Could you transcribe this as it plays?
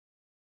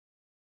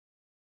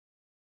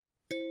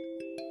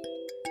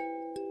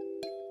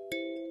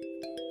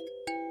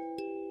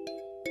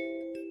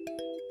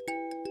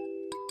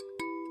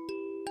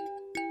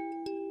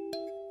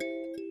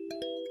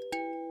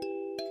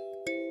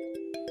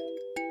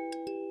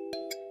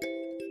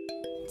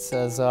It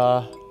says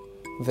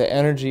the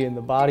energy in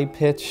the body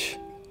pitch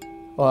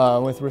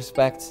with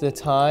respect to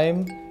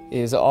time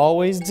is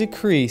always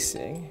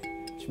decreasing,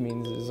 which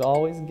means it's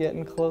always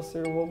getting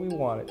closer to what we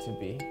want it to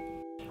be.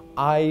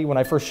 When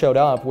I first showed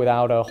up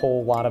without a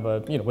whole lot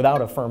of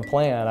without a firm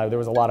plan, there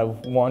was a lot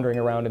of wandering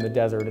around in the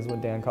desert, is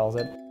what Dan calls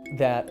it,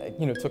 that,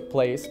 took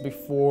place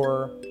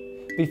before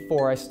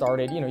I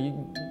started,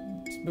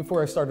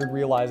 before I started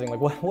realizing,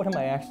 like, what am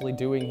I actually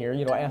doing here?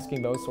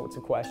 Asking those sorts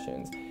of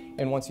questions.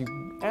 And once you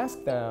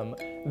ask them,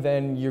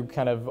 then you're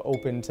kind of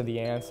open to the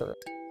answer.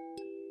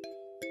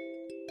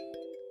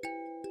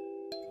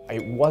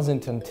 It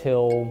wasn't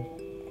until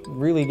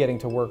really getting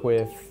to work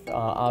with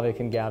Avik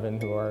and Gavin,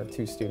 who are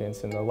two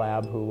students in the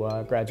lab who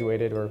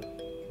graduated or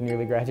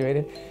nearly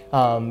graduated,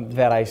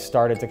 that I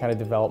started to kind of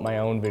develop my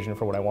own vision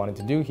for what I wanted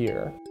to do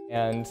here.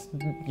 And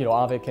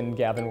Avik and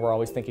Gavin were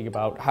always thinking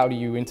about how do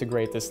you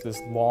integrate this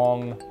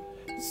long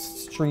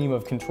stream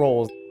of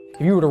controls.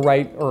 If you were to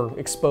write or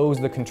expose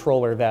the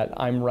controller that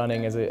I'm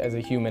running as a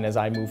human as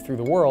I move through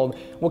the world,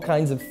 what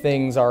kinds of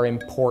things are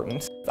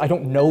important? I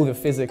don't know the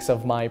physics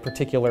of my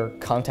particular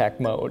contact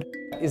mode.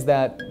 Is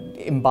that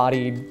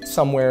embodied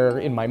somewhere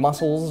in my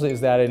muscles?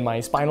 Is that in my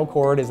spinal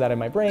cord? Is that in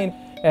my brain?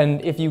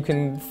 And if you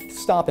can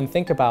stop and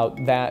think about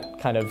that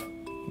kind of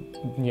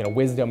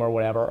wisdom or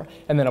whatever,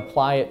 and then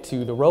apply it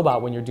to the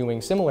robot when you're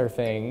doing similar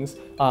things,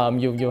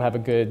 you'll have a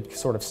good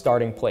sort of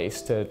starting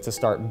place to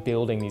start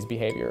building these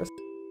behaviors.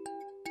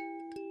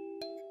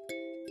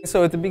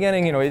 So at the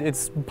beginning,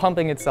 it's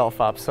pumping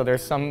itself up. So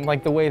there's some,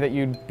 like the way that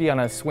you'd be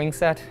on a swing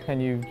set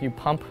and you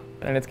pump,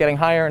 and it's getting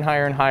higher and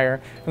higher and higher.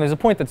 And there's a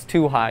point that's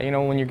too high,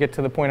 when you get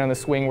to the point on the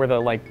swing where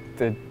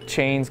the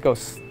chains go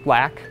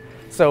slack.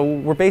 So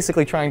we're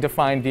basically trying to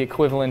find the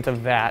equivalent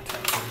of that.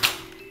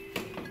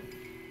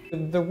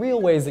 The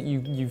real ways that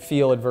you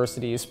feel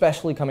adversity,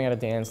 especially coming out of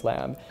Dan's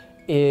lab,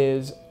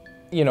 is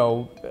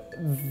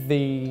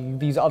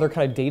these other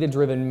kind of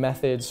data-driven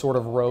methods sort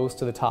of rose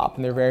to the top,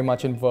 and they're very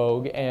much in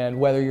vogue. And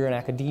whether you're in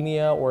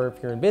academia or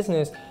if you're in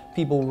business,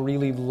 people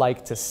really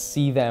like to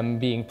see them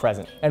being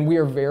present. And we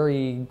are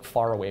very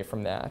far away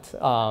from that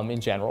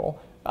in general,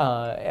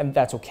 and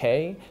that's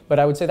okay. But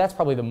I would say that's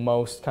probably the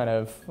most kind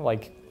of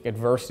like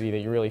adversity that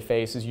you really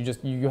face, is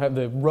you have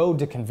the road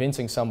to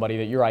convincing somebody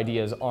that your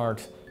ideas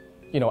aren't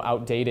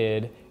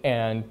outdated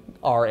and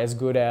are as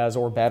good as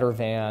or better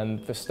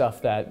than the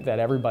stuff that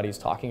everybody's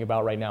talking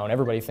about right now and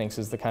everybody thinks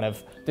is the kind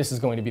of, this is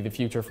going to be the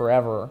future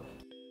forever.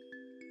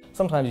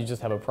 Sometimes you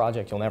just have a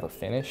project you'll never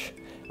finish,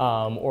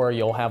 or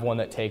you'll have one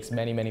that takes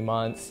many, many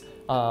months,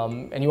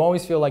 and you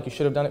always feel like you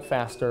should have done it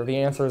faster. The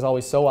answer is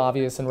always so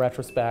obvious in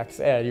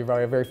retrospect, and you're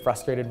very, very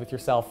frustrated with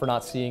yourself for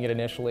not seeing it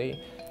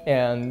initially.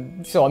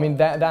 And so, I mean,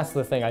 that's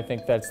the thing I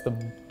think that's the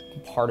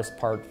hardest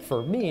part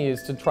for me,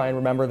 is to try and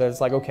remember that it's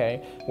like,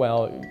 okay,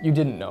 well, you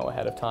didn't know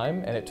ahead of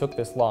time and it took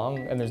this long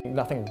and there's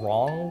nothing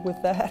wrong with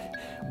that,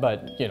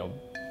 but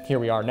here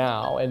we are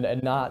now,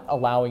 and not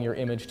allowing your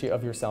image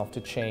of yourself to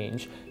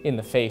change in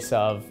the face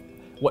of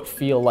what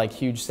feel like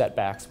huge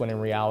setbacks, when in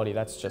reality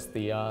that's just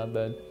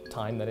the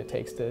time that it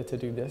takes to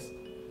do this.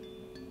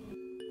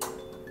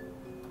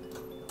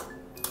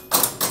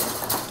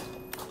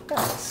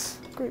 Yes,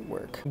 great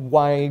work.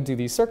 Why do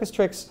these circus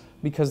tricks?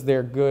 Because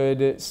they're good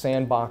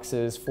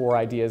sandboxes for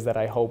ideas that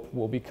I hope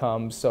will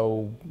become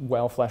so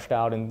well fleshed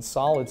out and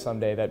solid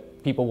someday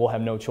that people will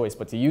have no choice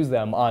but to use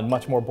them on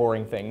much more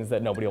boring things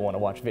that nobody will want to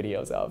watch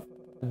videos of.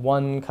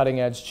 One cutting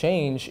edge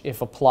change,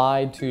 if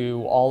applied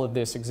to all of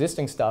this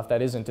existing stuff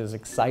that isn't as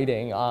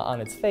exciting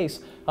on its face,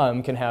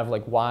 can have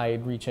like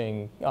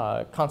wide-reaching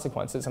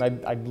consequences,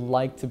 and I'd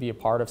like to be a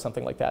part of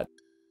something like that.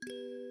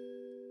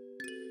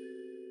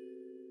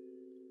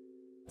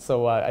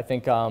 So I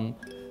think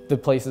the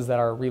places that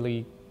are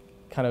really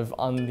kind of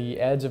on the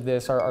edge of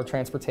this are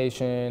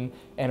transportation,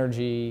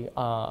 energy,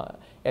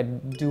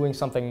 and doing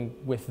something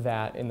with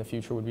that in the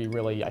future would be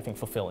really, I think,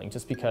 fulfilling,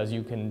 just because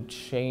you can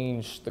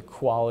change the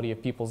quality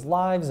of people's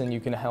lives and you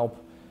can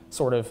help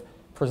sort of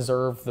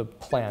preserve the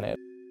planet.